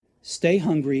Stay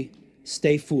hungry,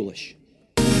 stay foolish.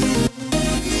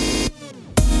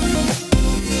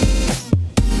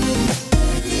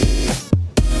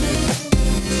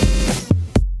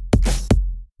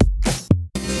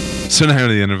 So now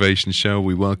to the Innovation Show,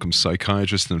 we welcome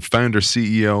psychiatrist and founder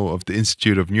CEO of the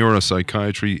Institute of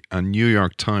Neuropsychiatry and New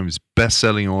York Times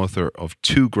best-selling author of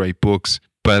two great books,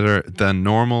 Better Than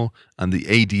Normal and The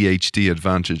ADHD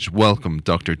Advantage. Welcome,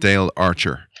 Dr. Dale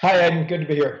Archer. Hi, Ed. Good to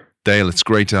be here. Dale, it's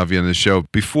great to have you on the show.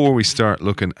 Before we start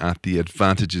looking at the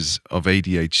advantages of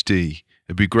ADHD,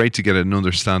 it'd be great to get an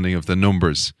understanding of the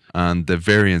numbers and the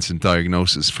variance in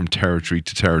diagnosis from territory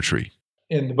to territory.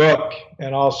 In the book,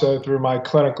 and also through my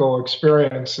clinical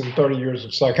experience in 30 years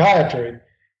of psychiatry,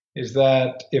 is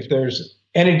that if there's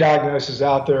any diagnosis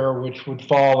out there which would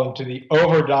fall into the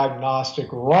overdiagnostic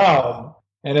realm,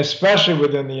 and especially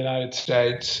within the United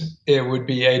States, it would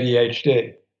be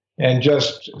ADHD. And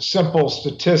just simple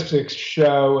statistics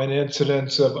show an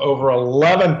incidence of over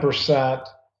 11%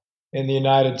 in the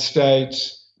United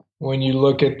States. When you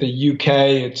look at the UK,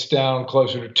 it's down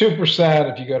closer to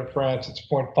 2%. If you go to France, it's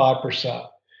 0.5%.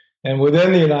 And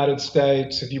within the United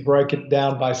States, if you break it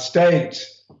down by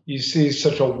states, you see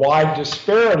such a wide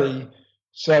disparity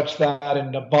such that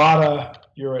in Nevada,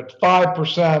 you're at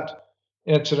 5%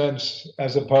 incidence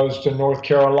as opposed to North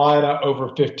Carolina, over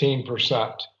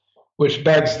 15%, which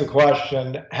begs the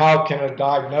question, how can a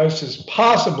diagnosis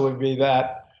possibly be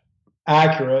that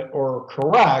accurate or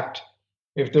correct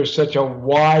if there's such a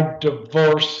wide,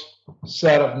 diverse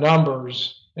set of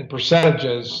numbers and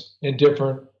percentages in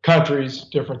different countries,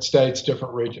 different states,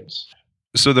 different regions?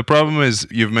 So the problem is,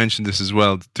 you've mentioned this as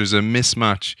well, there's a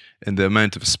mismatch in the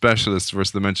amount of specialists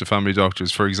versus the amount of family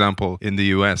doctors, for example, in the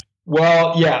US.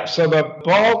 Well, yeah. So the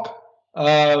bulk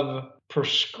of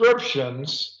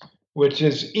prescriptions, which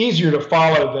is easier to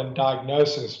follow than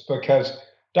diagnosis, because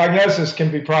diagnosis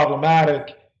can be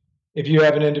problematic. If you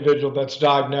have an individual that's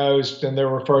diagnosed and they're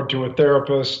referred to a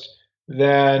therapist,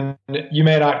 then you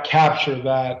may not capture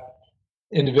that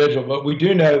individual. But we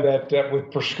do know that with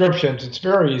prescriptions, it's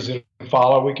very easy to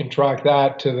follow. We can track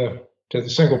that to the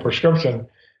single prescription.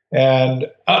 And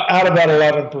out of that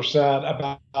 11%,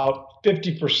 about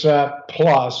 50%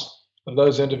 plus of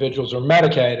those individuals are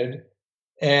medicated.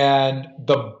 And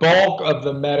the bulk of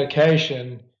the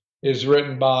medication is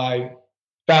written by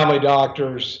family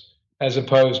doctors as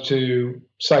opposed to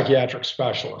psychiatric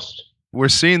specialists. We're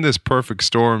seeing this perfect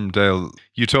storm, Dale.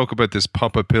 You talk about this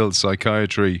pop-up pill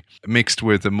psychiatry mixed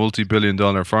with a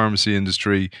multi-billion-dollar pharmacy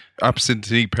industry,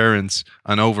 absentee parents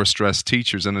and overstressed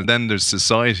teachers. And then there's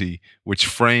society, which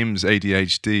frames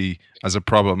ADHD as a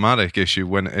problematic issue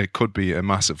when it could be a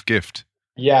massive gift.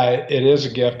 Yeah, it is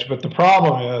a gift. But the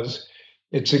problem is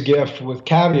it's a gift with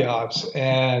caveats.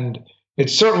 And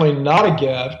it's certainly not a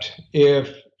gift if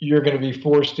you're going to be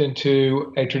forced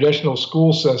into a traditional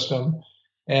school system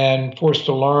and forced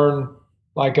to learn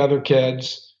like other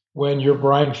kids when your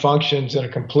brain functions in a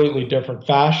completely different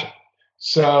fashion.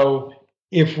 So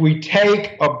if we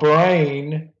take a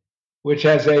brain which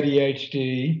has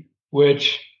ADHD,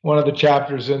 which one of the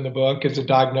chapters in the book is a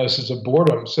diagnosis of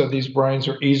boredom. So these brains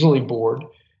are easily bored.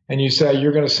 And you say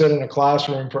you're going to sit in a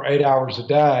classroom for 8 hours a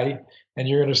day and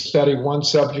you're going to study one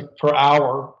subject per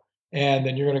hour, and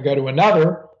then you're going to go to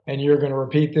another and you're going to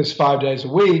repeat this 5 days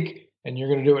a week, and you're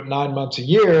going to do it 9 months a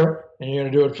year, and you're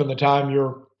going to do it from the time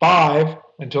you're 5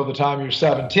 until the time you're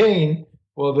 17,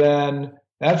 well, then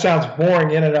that sounds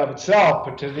boring in and of itself.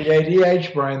 But to the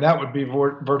ADHD brain, that would be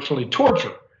virtually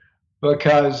torture,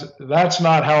 because that's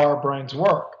not how our brains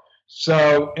work.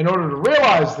 So in order to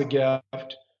realize the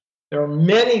gift, there are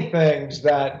many things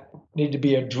that need to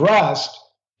be addressed.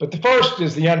 But the first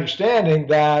is the understanding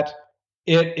that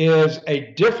it is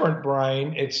a different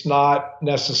brain. It's not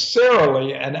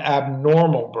necessarily an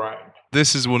abnormal brain.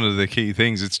 This is one of the key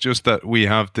things. It's just that we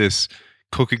have this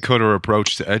cookie cutter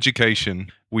approach to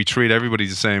education. We treat everybody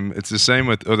the same. It's the same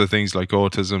with other things like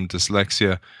autism,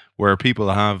 dyslexia, where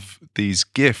people have these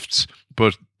gifts,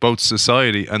 but both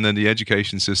society and then the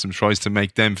education system tries to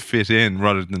make them fit in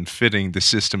rather than fitting the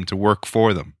system to work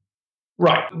for them.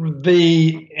 Right.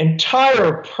 The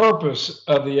entire purpose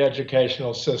of the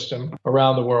educational system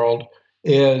around the world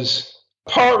is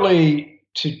partly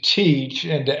to teach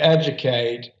and to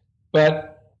educate,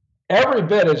 but every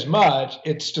bit as much,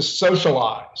 it's to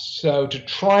socialize. So to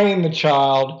train the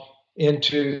child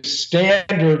into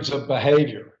standards of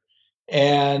behavior.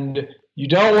 And you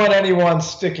don't want anyone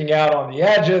sticking out on the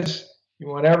edges. You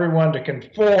want everyone to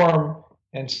conform.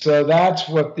 And so that's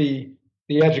what the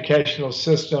educational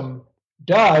system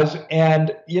does.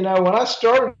 And, you know, when I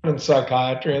started in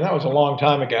psychiatry, and that was a long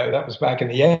time ago, that was back in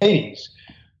the 80s,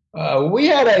 We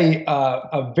had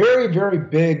a very, very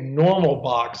big normal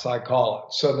box, I call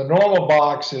it. So the normal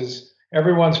box is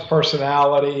everyone's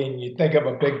personality, and you think of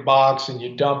a big box and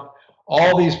you dump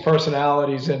all these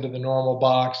personalities into the normal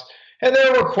box. And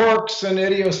there were quirks and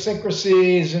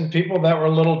idiosyncrasies and people that were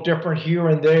a little different here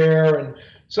and there, and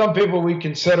some people we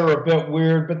consider a bit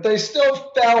weird, but they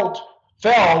still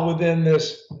fell within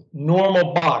this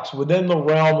normal box, within the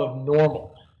realm of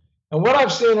normal. And what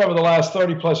I've seen over the last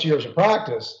 30 plus years of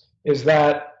practice is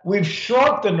that we've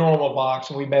shrunk the normal box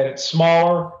and we made it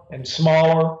smaller and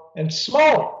smaller and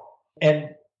smaller.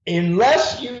 And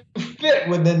unless you fit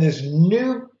within this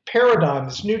new paradigm,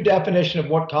 this new definition of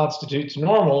what constitutes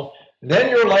normal, then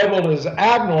you're labeled as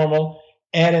abnormal.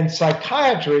 And in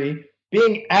psychiatry,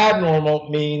 being abnormal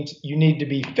means you need to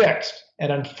be fixed.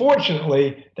 And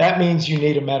unfortunately, that means you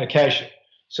need a medication.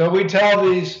 So we tell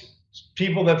these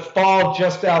people that fall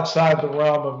just outside the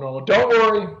realm of normal, don't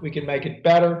worry, we can make it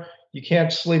better. You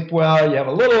can't sleep well, you have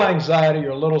a little anxiety,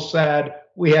 you're a little sad.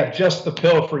 We have just the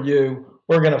pill for you.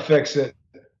 We're going to fix it.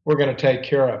 We're going to take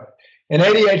care of it. And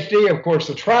ADHD, of course,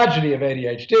 the tragedy of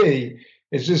ADHD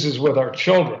is this is with our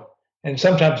children, and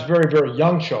sometimes very, very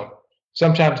young children,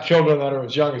 sometimes children that are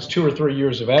as young as 2 or 3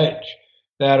 years of age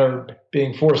that are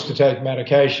being forced to take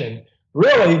medication,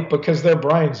 really because their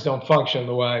brains don't function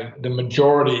the way the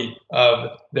majority of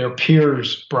their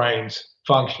peers' brains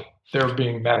function. They're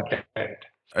being medicated.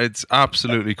 It's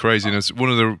absolutely crazy, and it's one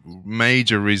of the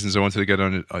major reasons I wanted to get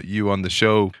on you on the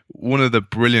show. One of the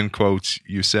brilliant quotes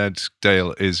you said,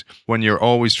 Dale, is when you're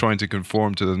always trying to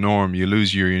conform to the norm, you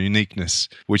lose your uniqueness,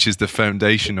 which is the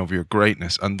foundation of your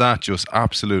greatness. And that just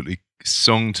absolutely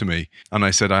sung to me. And I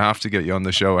said, I have to get you on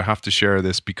the show. I have to share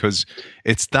this because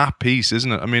it's that piece,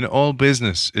 isn't it? I mean, all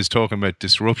business is talking about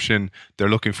disruption. They're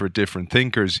looking for different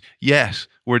thinkers. Yet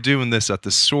we're doing this at the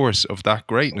source of that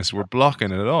greatness. We're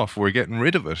blocking it off. We're getting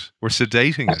rid of it. We're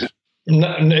sedating it.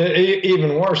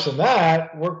 Even worse than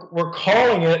that, we're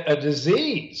calling it a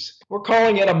disease. We're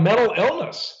calling it a mental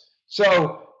illness.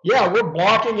 So yeah, we're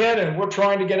blocking it and we're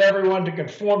trying to get everyone to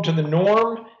conform to the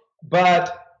norm,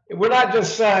 but we're not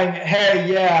just saying,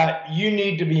 hey, yeah, you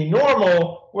need to be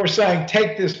normal. We're saying,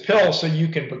 take this pill so you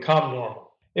can become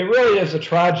normal. It really is a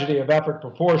tragedy of epic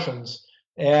proportions.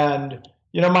 And,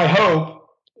 my hope,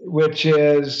 which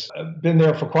has been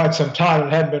there for quite some time and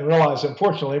hadn't been realized,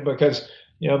 unfortunately, because,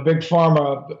 big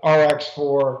pharma RX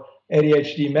for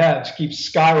ADHD meds keeps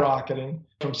skyrocketing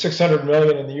from $600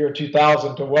 million in the year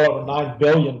 2000 to well over $9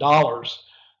 billion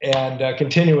and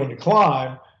continuing to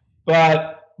climb.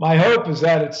 But my hope is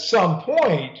that at some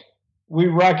point we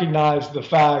recognize the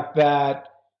fact that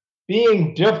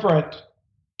being different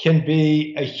can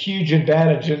be a huge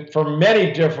advantage for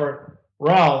many different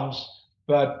realms,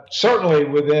 but certainly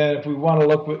if we want to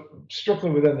look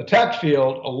strictly within the tech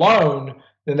field alone,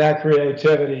 then that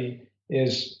creativity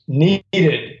is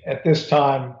needed at this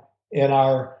time in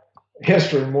our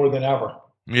history more than ever.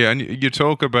 Yeah, and you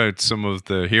talk about some of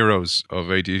the heroes of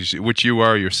ADHD, which you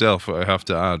are yourself, I have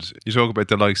to add. You talk about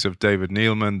the likes of David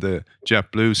Neilman, the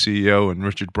JetBlue CEO, and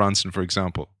Richard Branson, for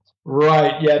example.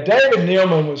 Right, yeah. David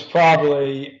Neilman was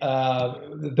probably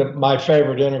my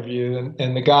favorite interview.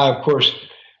 And the guy, of course,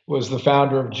 was the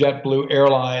founder of JetBlue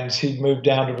Airlines. He moved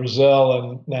down to Brazil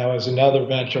and now has another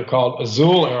venture called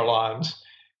Azul Airlines.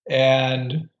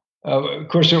 And of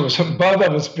course, it was both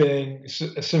of us being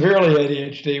severely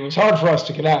ADHD. It was hard for us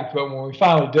to connect, but when we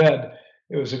finally did,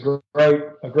 it was a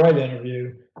great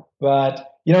interview. But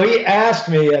he asked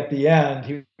me at the end.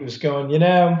 He was going,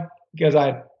 because I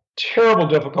had terrible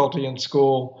difficulty in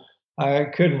school. I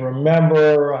couldn't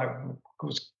remember. I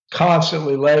was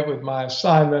constantly late with my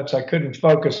assignments. I couldn't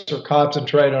focus or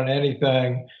concentrate on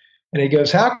anything. And he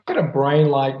goes, how could a brain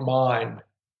like mine,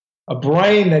 a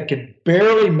brain that could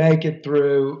barely make it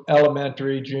through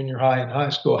elementary, junior high, and high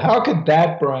school, how could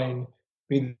that brain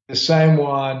be the same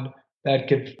one that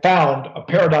could found a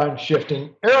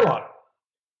paradigm-shifting airline?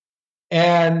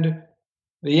 And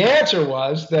the answer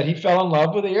was that he fell in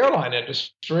love with the airline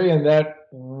industry, and that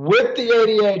with the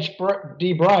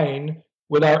ADHD brain,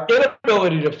 with our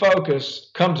inability to focus,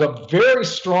 comes a very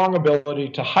strong ability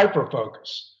to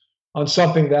hyperfocus on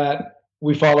something that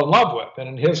we fall in love with. And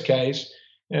in his case,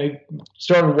 he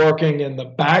started working in the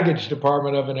baggage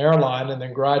department of an airline and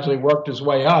then gradually worked his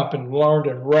way up and learned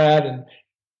and read, and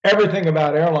everything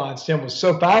about airlines to him was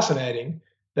so fascinating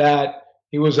that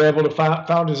he was able to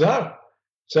found his own.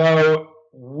 So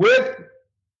with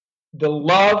the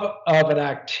love of an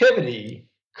activity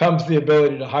comes the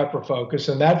ability to hyperfocus,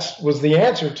 and that was the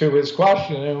answer to his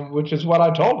question, which is what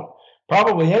I told him.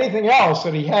 Probably anything else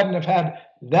that he hadn't have had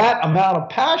that amount of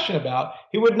passion about,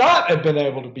 he would not have been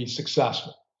able to be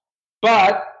successful.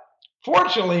 But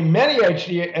Fortunately, many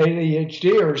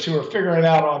ADHDers who are figuring it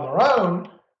out on their own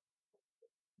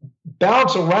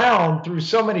bounce around through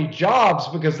so many jobs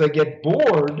because they get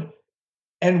bored,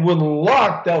 and with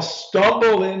luck, they'll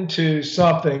stumble into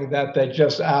something that they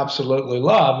just absolutely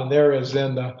love, and there is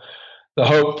then the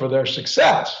hope for their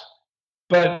success.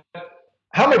 But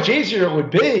how much easier it would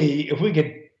be if we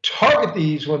could target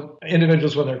these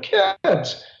individuals when they're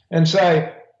kids and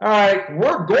say, all right,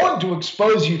 we're going to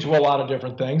expose you to a lot of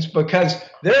different things because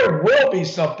there will be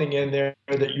something in there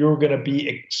that you're going to be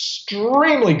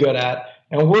extremely good at,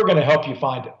 and we're going to help you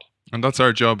find it. And that's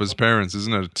our job as parents,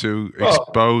 isn't it? To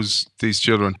expose these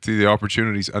children to the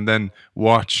opportunities and then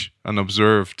watch and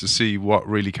observe to see what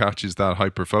really catches that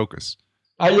hyper focus.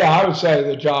 Yeah, I would say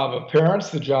the job of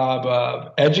parents, the job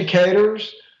of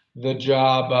educators, the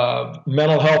job of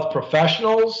mental health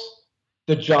professionals,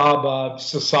 the job of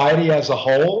society as a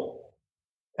whole.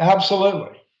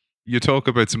 Absolutely. You talk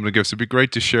about some of the gifts. It'd be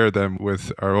great to share them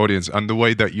with our audience and the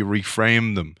way that you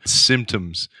reframe them.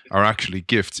 Symptoms are actually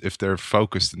gifts if they're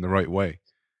focused in the right way.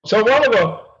 So one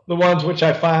of the ones which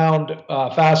I found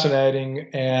fascinating,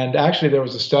 and actually there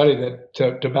was a study that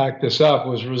to back this up,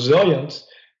 was resilience.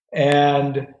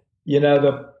 And,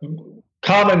 the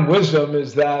common wisdom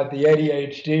is that the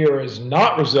ADHDer is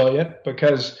not resilient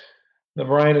because the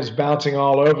brain is bouncing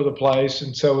all over the place.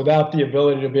 And so without the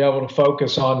ability to be able to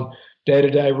focus on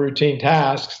day-to-day routine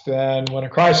tasks, then when a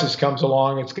crisis comes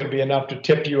along, it's going to be enough to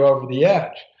tip you over the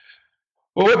edge.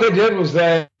 Well, what they did was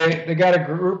they got a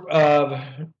group of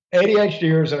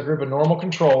ADHDers and a group of normal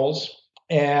controls,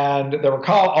 and they were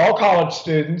all college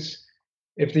students.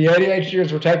 If the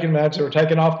ADHDers were taking meds, they were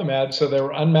taken off the meds, so they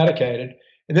were unmedicated.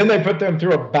 And then they put them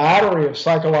through a battery of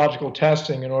psychological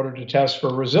testing in order to test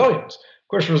for resilience. Of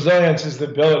course, resilience is the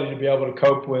ability to be able to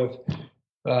cope with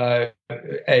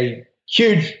a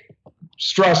huge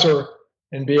stressor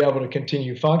and be able to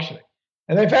continue functioning.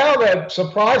 And they found that,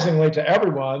 surprisingly to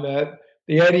everyone, that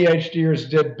the ADHDers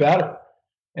did better.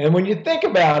 And when you think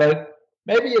about it,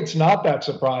 maybe it's not that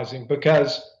surprising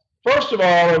because, first of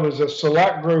all, it was a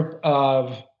select group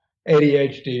of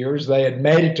ADHDers. They had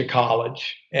made it to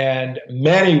college, and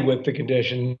many with the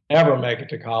condition never make it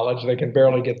to college. They can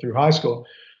barely get through high school.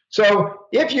 So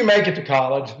if you make it to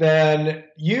college, then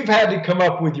you've had to come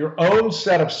up with your own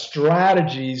set of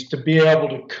strategies to be able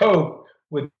to cope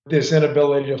with this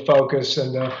inability to focus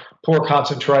and the poor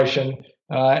concentration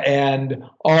and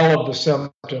all of the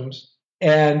symptoms.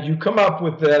 And you come up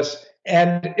with this,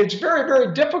 and it's very,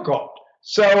 very difficult.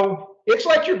 So it's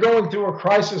like you're going through a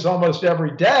crisis almost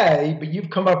every day, but you've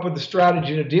come up with a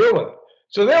strategy to deal with it.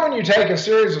 So then when you take a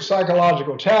series of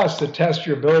psychological tests that test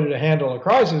your ability to handle a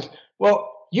crisis, well,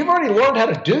 you've already learned how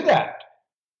to do that.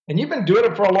 And you've been doing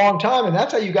it for a long time, and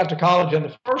that's how you got to college in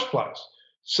the first place.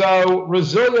 So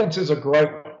resilience is a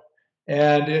great one.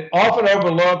 And it's often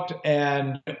overlooked,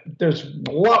 and there's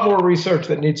a lot more research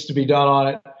that needs to be done on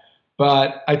it.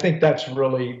 But I think that's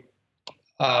really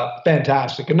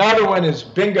fantastic. Another one is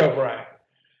bingo brain.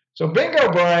 So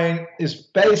bingo brain is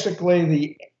basically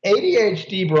the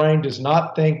ADHD brain does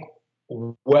not think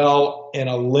well in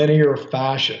a linear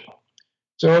fashion.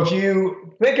 So if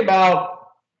you think about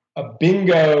a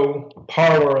bingo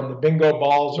parlor and the bingo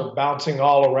balls are bouncing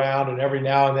all around, and every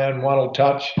now and then one will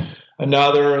touch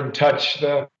another and touch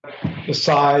the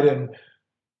side. And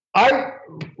I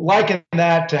liken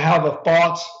that to how the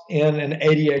thoughts in an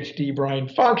ADHD brain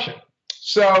function.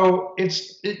 So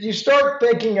you start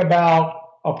thinking about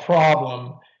a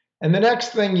problem, and the next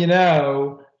thing you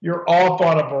know, you're off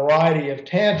on a variety of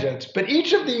tangents. But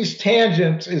each of these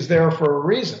tangents is there for a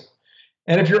reason.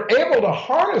 And if you're able to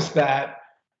harness that,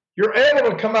 you're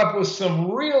able to come up with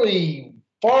some really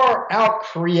far out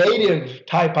creative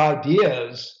type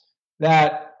ideas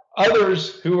that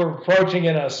others who are approaching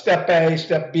in a step A,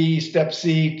 step B, step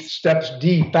C, steps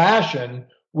D fashion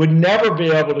would never be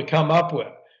able to come up with.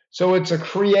 So it's a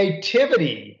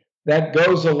creativity that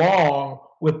goes along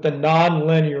with the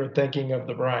nonlinear thinking of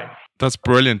the brain. That's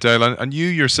brilliant, Dale. And you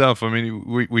yourself, I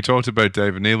mean, we talked about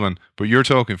David Neilman, but you're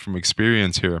talking from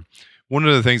experience here. One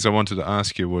of the things I wanted to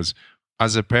ask you was,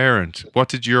 as a parent, what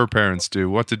did your parents do?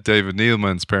 What did David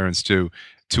Neilman's parents do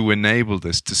to enable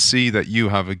this, to see that you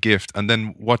have a gift? And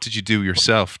then what did you do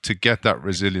yourself to get that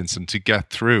resilience and to get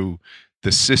through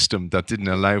the system that didn't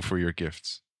allow for your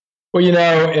gifts? Well,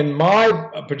 in my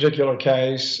particular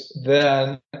case,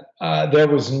 then there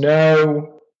was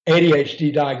no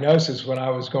ADHD diagnosis when I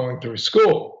was going through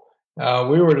school.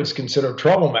 We were just considered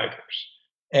troublemakers.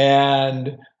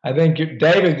 And I think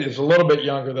David is a little bit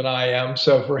younger than I am.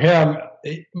 So for him,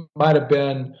 it might have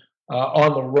been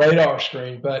on the radar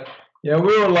screen. But we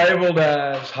were labeled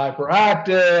as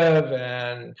hyperactive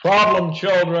and problem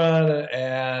children.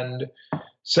 And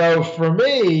so for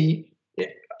me,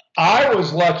 I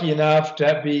was lucky enough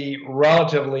to be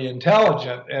relatively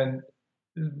intelligent. And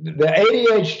the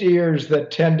ADHDers that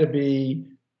tend to be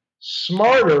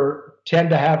smarter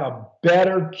tend to have a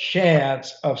better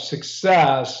chance of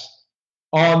success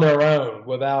on their own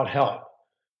without help.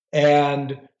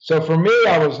 And so for me,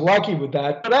 I was lucky with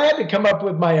that, but I had to come up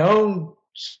with my own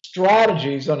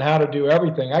strategies on how to do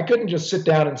everything. I couldn't just sit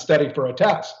down and study for a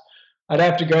test. I'd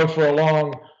have to go for a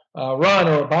long run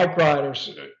or a bike ride or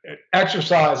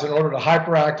exercise in order to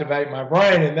hyperactivate my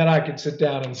brain, and then I could sit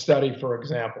down and study, for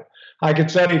example. I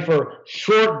could study for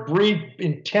short, brief,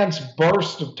 intense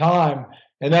bursts of time,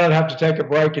 and then I'd have to take a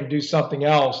break and do something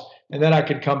else, and then I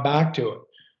could come back to it.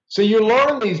 So you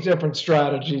learn these different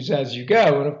strategies as you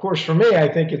go. And of course, for me,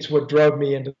 I think it's what drove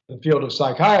me into the field of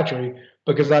psychiatry,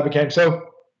 because I became so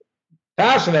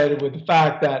fascinated with the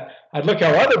fact that I'd look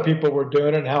how other people were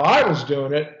doing it and how I was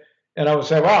doing it. And I would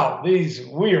say, wow,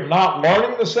 we are not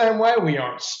learning the same way. We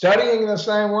aren't studying the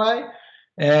same way.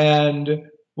 And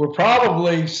we're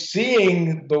probably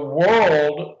seeing the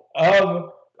world of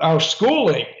our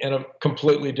schooling in a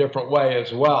completely different way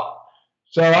as well.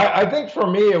 So I think for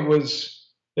me,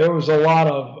 there was a lot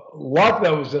of luck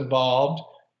that was involved.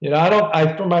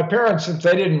 For my parents, since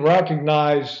they didn't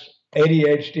recognize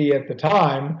ADHD at the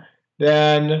time,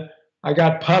 then I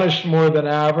got punished more than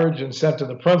average and sent to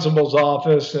the principal's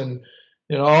office, and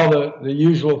all the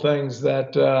usual things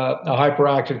that a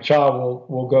hyperactive child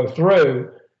will go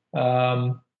through.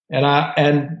 Again,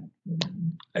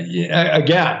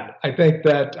 I think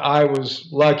that I was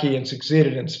lucky and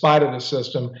succeeded in spite of the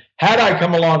system. Had I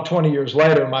come along 20 years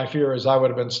later, my fear is I would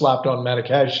have been slapped on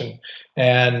medication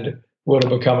and would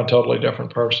have become a totally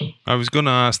different person. I was going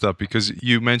to ask that because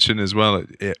you mentioned as well,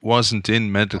 it wasn't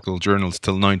in medical journals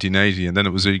till 1980, and then it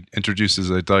was introduced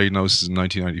as a diagnosis in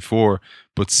 1994.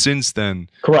 But since then,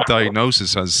 Correct.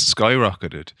 Diagnosis has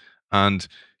skyrocketed. And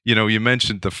you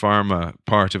mentioned the pharma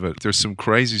part of it. There's some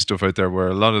crazy stuff out there where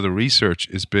a lot of the research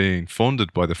is being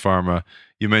funded by the pharma.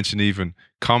 You mentioned even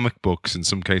comic books in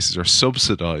some cases are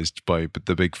subsidized by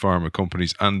the big pharma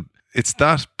companies. And it's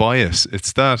that bias,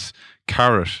 it's that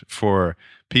carrot for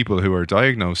people who are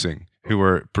diagnosing, who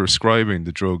are prescribing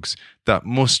the drugs, that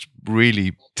must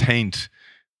really taint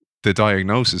the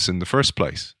diagnosis in the first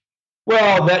place.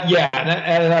 Well, and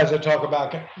as I talk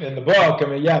about in the book,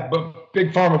 but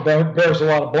big pharma bears a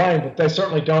lot of blame, but they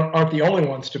certainly aren't the only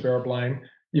ones to bear blame.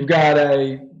 You've got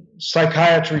a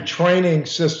psychiatry training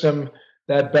system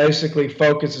that basically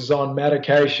focuses on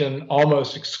medication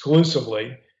almost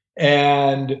exclusively.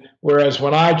 And whereas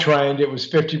when I trained, it was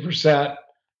 50%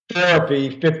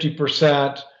 therapy,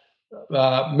 50%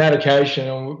 medication,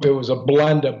 and it was a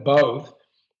blend of both.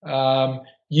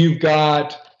 You've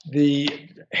got the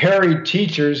harried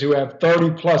teachers who have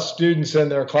 30 plus students in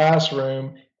their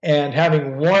classroom, and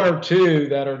having one or two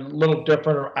that are a little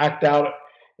different or act out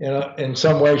in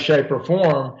some way, shape, or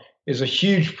form is a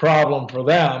huge problem for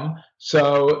them.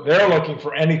 So they're looking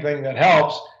for anything that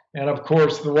helps. And of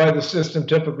course, the way the system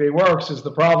typically works is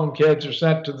the problem kids are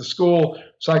sent to the school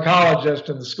psychologist,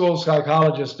 and the school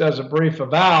psychologist does a brief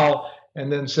eval and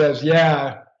then says,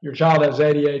 yeah, your child has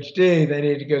ADHD. They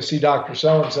need to go see Dr.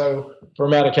 So-and-so for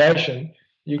medication.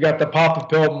 You got the pop a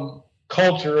pill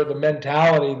culture, the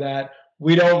mentality that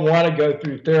we don't want to go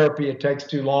through therapy. It takes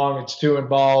too long. It's too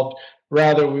involved.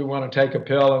 Rather, we want to take a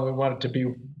pill and we want it to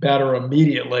be better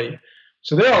immediately.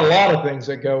 So there are a lot of things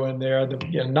that go in there. The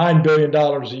 $9 billion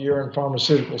a year in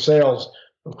pharmaceutical sales,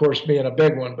 of course, being a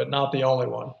big one, but not the only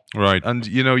one. Right. And,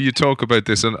 you talk about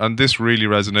this, and this really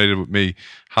resonated with me,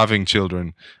 having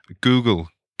children. Google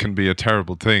can be a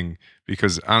terrible thing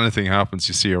because anything happens,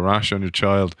 you see a rash on your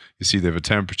child, you see they have a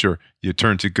temperature, you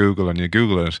turn to Google and you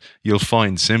Google it, you'll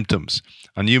find symptoms.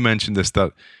 And you mentioned this,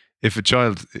 that if a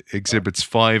child exhibits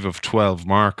 5 of 12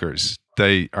 markers,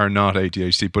 they are not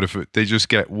ADHD, but if they just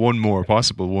get one more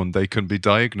possible one, they can be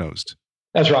diagnosed.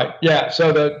 That's right. Yeah.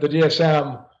 So the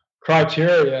DSM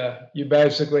criteria, you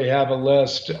basically have a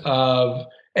list of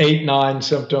 8, 9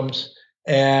 symptoms.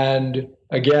 And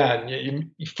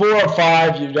again, 4 of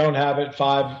 5, you don't have it.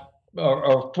 5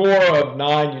 or 4 of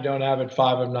 9, you don't have it.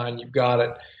 5 of 9, you've got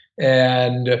it.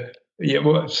 And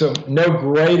so no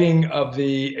grading of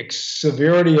the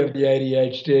severity of the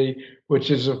ADHD, which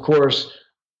is, of course,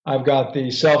 I've got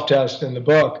the self-test in the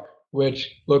book,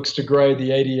 which looks to grade the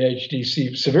ADHD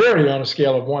severity on a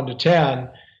scale of 1 to 10.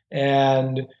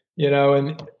 And, in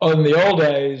the old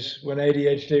days, when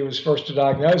ADHD was first a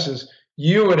diagnosis,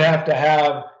 you would have to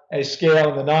have a scale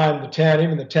in the 9, the 10,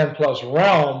 even the 10 plus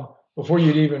realm before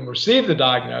you'd even receive the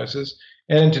diagnosis.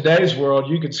 And in today's world,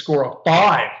 you could score a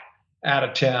 5 out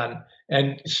of 10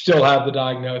 and still have the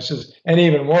diagnosis, and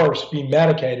even worse, be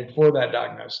medicated for that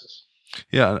diagnosis.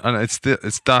 Yeah, and it's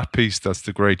that piece that's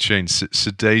the great change,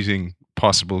 sedating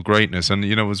possible greatness. And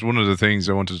it was one of the things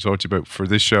I wanted to talk to you about for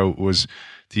this show was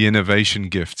the innovation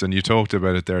gifts, and you talked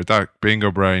about it there. That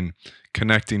bingo brain,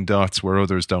 connecting dots where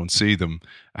others don't see them.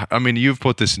 I mean, you've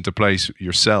put this into place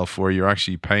yourself, where you're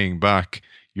actually paying back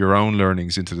your own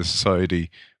learnings into the society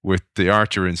with the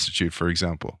Archer Institute, for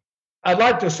example. I'd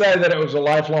like to say that it was a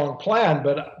lifelong plan,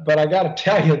 but I got to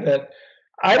tell you that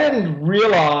I didn't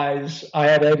realize I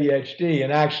had ADHD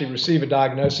and actually receive a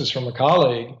diagnosis from a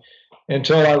colleague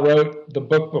until I wrote the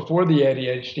book before the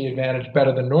ADHD Advantage,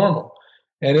 Better Than Normal.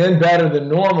 And in Better Than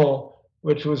Normal,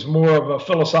 which was more of a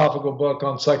philosophical book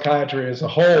on psychiatry as a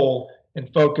whole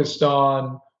and focused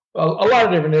on a lot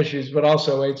of different issues, but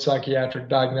also 8 psychiatric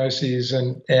diagnoses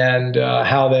and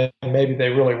how maybe they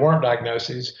really weren't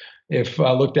diagnoses if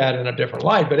looked at in a different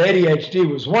light. But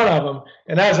ADHD was one of them.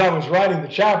 And as I was writing the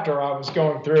chapter, I was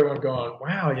going through and going,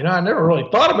 wow, I never really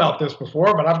thought about this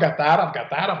before, but I've got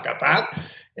that.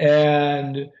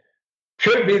 And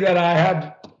could be that I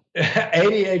have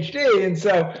ADHD. And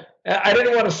so I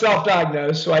didn't want to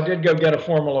self-diagnose, so I did go get a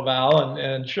formal eval,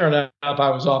 and sure enough, I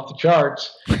was off the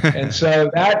charts. And so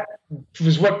that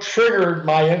was what triggered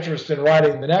my interest in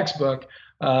writing the next book,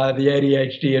 the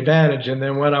ADHD Advantage. And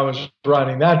then when I was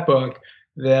writing that book,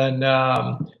 then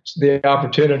the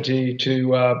opportunity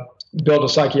to build a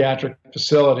psychiatric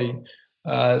facility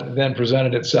then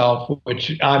presented itself,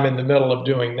 which I'm in the middle of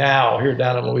doing now here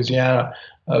down in Louisiana,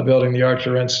 building the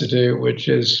Archer Institute, which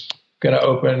is going to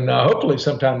open hopefully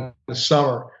sometime this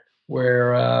summer,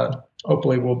 where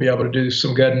hopefully we'll be able to do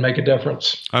some good and make a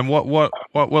difference. And what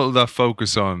will that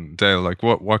focus on, Dale? Like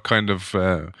what kind of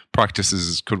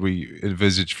practices could we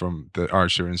envisage from the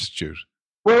Archer Institute?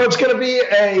 Well, it's going to be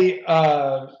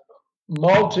a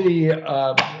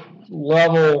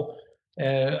multi-level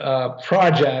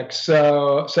project,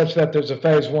 such that there's a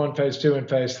phase 1, phase 2, and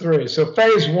phase 3. So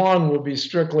phase 1 will be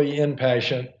strictly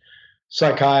inpatient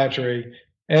psychiatry.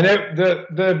 And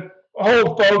the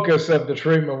whole focus of the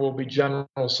treatment will be general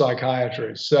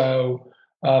psychiatry. So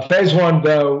phase 1,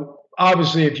 though,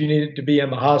 obviously, if you need to be in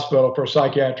the hospital for a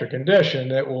psychiatric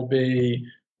condition, it will be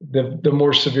the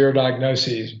more severe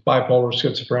diagnoses, bipolar,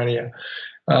 schizophrenia.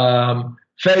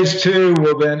 Phase 2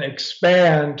 will then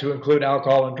expand to include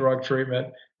alcohol and drug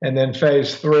treatment. And then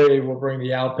phase 3 will bring the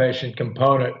outpatient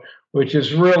component, which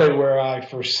is really where I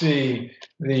foresee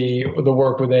the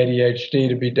work with ADHD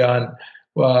to be done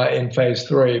in phase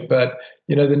 3. But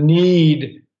the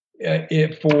need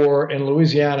in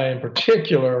Louisiana in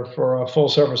particular for a full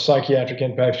service psychiatric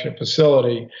inpatient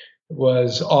facility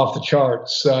was off the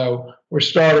charts. So we're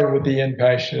starting with the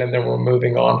inpatient and then we're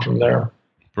moving on from there.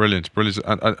 Brilliant.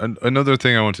 And another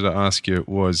thing I wanted to ask you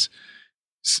was,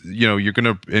 you're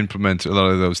going to implement a lot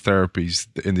of those therapies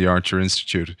in the Archer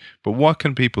Institute, but what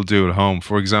can people do at home?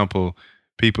 For example,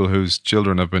 people whose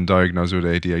children have been diagnosed with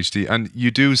ADHD. And you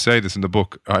do say this in the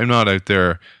book. I'm not out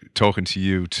there talking to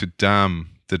you to damn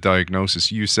the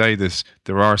diagnosis. You say this,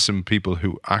 there are some people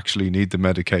who actually need the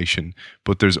medication,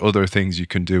 but there's other things you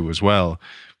can do as well.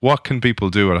 What can people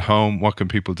do at home? What can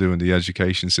people do in the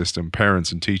education system,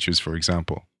 parents and teachers, for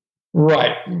example?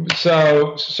 Right.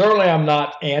 So certainly I'm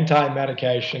not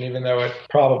anti-medication, even though it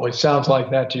probably sounds like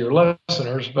that to your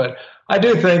listeners. But I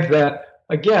do think that,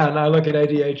 again, I look at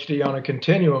ADHD on a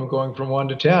continuum going from 1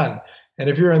 to 10. And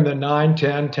if you're in the 9,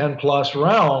 10 plus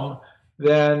realm,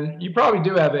 then you probably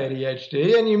do have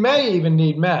ADHD and you may even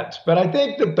need meds. But I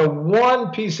think that the one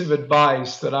piece of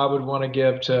advice that I would want to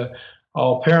give to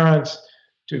all parents,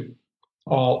 to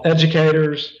all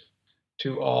educators,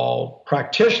 to all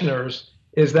practitioners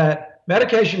is that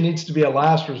medication needs to be a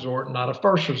last resort, not a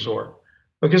first resort,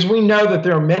 because we know that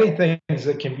there are many things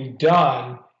that can be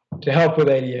done to help with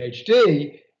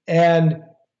ADHD. And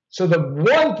so the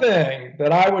one thing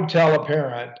that I would tell a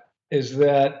parent is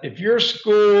that if your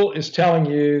school is telling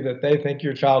you that they think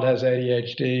your child has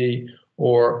ADHD,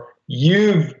 or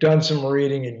you've done some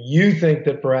reading and you think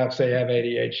that perhaps they have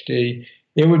ADHD,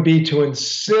 it would be to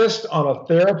insist on a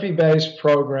therapy-based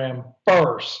program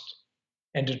first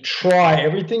and to try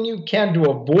everything you can to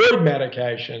avoid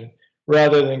medication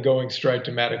rather than going straight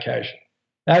to medication.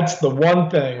 That's the one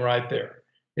thing right there,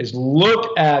 is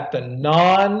look at the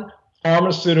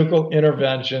non-pharmaceutical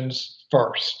interventions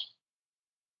first.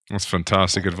 That's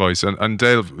fantastic advice. And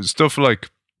Dale, stuff like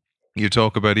you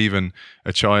talk about, even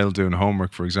a child doing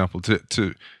homework, for example,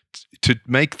 to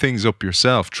make things up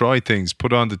yourself, try things,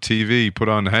 put on the TV, put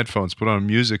on headphones, put on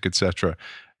music, etc.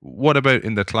 What about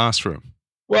in the classroom?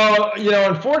 Well,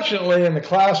 unfortunately, in the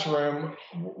classroom,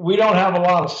 we don't have a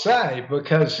lot to say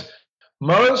because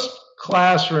most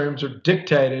classrooms are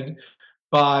dictated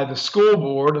by the school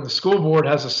board, and the school board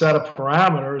has a set of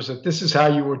parameters that this is how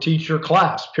you will teach your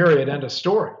class, period, end of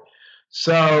story.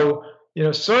 So,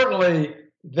 certainly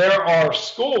there are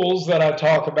schools that I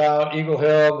talk about, Eagle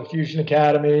Hill, the Fusion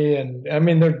Academy, and I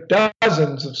mean, there are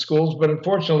dozens of schools, but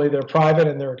unfortunately they're private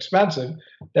and they're expensive,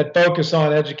 that focus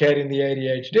on educating the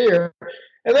ADHD.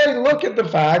 And they look at the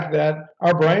fact that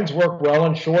our brains work well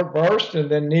in short bursts and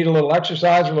then need a little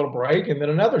exercise, a little break, and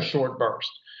then another short burst.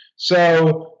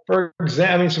 So, for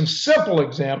example, some simple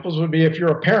examples would be if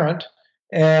you're a parent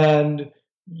and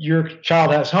your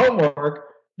child has homework,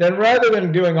 then rather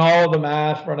than doing all of the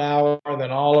math for an hour,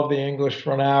 then all of the English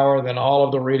for an hour, then all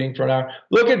of the reading for an hour,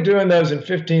 look at doing those in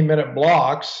 15-minute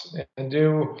blocks and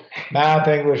do math,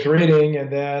 English, reading,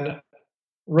 and then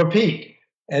repeat.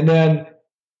 And then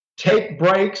take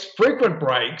breaks, frequent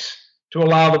breaks, to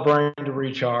allow the brain to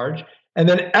recharge. And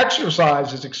then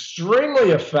exercise is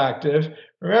extremely effective.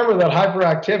 Remember that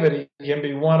hyperactivity can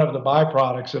be one of the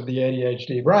byproducts of the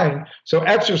ADHD brain. So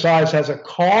exercise has a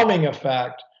calming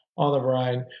effect on the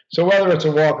brain. So whether it's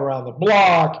a walk around the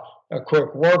block, a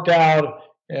quick workout,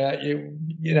 out in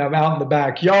the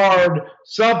backyard,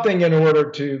 something in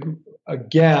order to,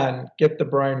 again, get the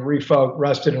brain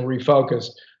rested and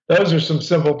refocused. Those are some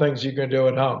simple things you can do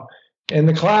at home. In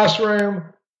the classroom,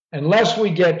 unless we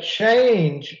get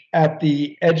change at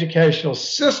the educational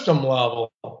system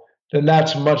level, then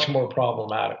that's much more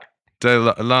problematic.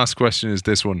 The last question is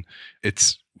this one.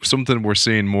 It's something we're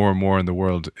seeing more and more in the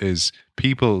world is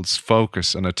people's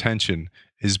focus and attention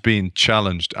is being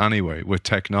challenged anyway with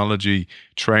technology,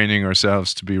 training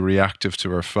ourselves to be reactive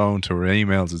to our phone, to our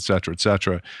emails, etc.,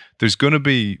 etc. There's going to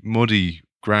be muddy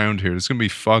ground here. There's going to be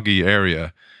foggy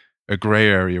area, a gray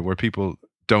area where people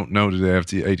don't know, do they have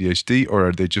the ADHD or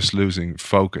are they just losing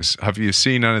focus? Have you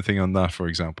seen anything on that, for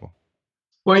example?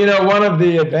 Well, one of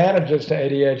the advantages to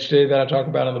ADHD that I talk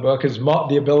about in the book is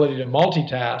the ability to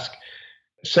multitask.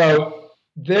 So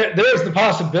there's the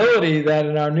possibility that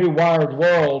in our new wired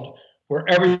world, where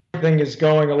everything is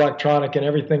going electronic and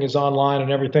everything is online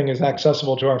and everything is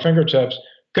accessible to our fingertips,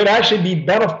 could actually be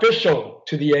beneficial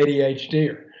to the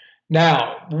ADHDer.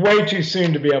 Now, way too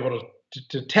soon to be able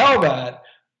to tell that,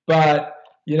 but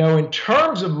in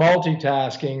terms of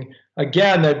multitasking,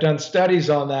 again, they've done studies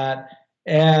on that,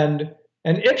 and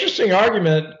an interesting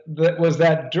argument that was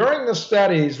that during the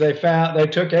studies, they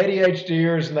took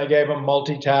ADHDers and they gave them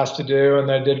multitask to do, and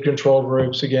they did control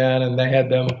groups again, and they had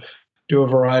them do a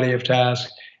variety of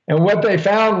tasks. And what they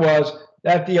found was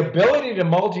that the ability to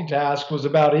multitask was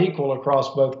about equal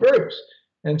across both groups.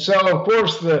 And so, of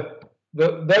course,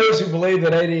 those who believe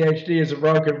that ADHD is a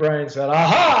broken brain said,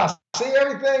 aha, see,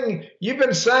 everything you've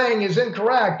been saying is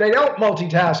incorrect. They don't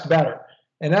multitask better.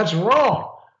 And that's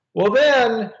wrong. Well,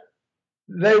 then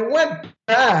they went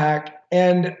back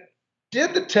and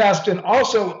did the test and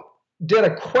also did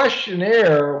a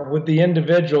questionnaire with the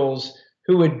individuals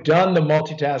who had done the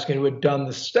multitasking, who had done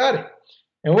the study.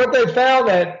 And what they found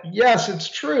that, yes, it's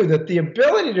true that the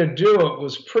ability to do it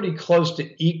was pretty close to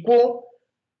equal,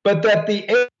 but that the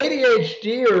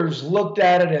ADHDers looked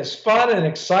at it as fun and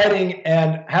exciting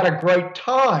and had a great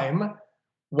time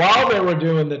while they were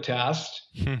doing the test.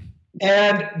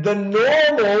 And the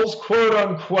normals, quote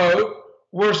unquote,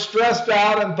 were stressed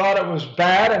out and thought it was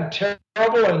bad and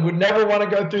terrible and would never want to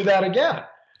go through that again.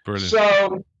 Brilliant.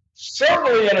 So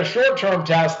certainly in a short-term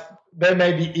test, they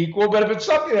may be equal, but if it's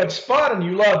something that's fun and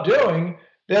you love doing,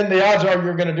 then the odds are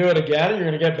you're going to do it again, you're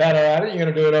going to get better at it, you're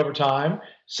going to do it over time.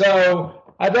 So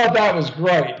I thought that was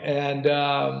great. And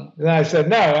then I said,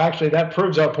 no, actually, that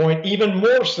proves our point even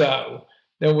more so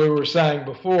than we were saying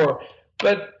before.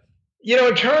 But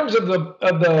in terms of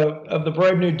the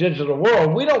brave new digital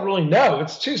world, we don't really know.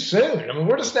 It's too soon. I mean,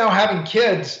 we're just now having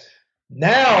kids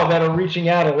now that are reaching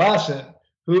adolescents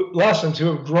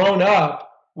who have grown up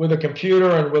with a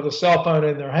computer and with a cell phone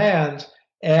in their hands.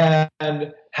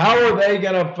 And how are they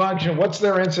going to function? What's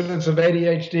their incidence of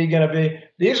ADHD going to be?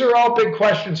 These are all big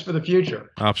questions for the future.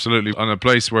 Absolutely. And a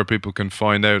place where people can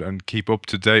find out and keep up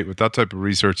to date with that type of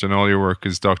research and all your work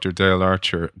is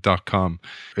drdalearcher.com.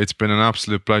 It's been an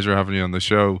absolute pleasure having you on the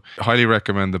show. Highly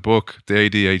recommend the book, The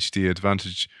ADHD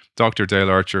Advantage. Dr. Dale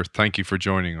Archer, thank you for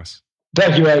joining us.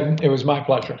 Thank you, Aidan. It was my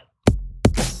pleasure.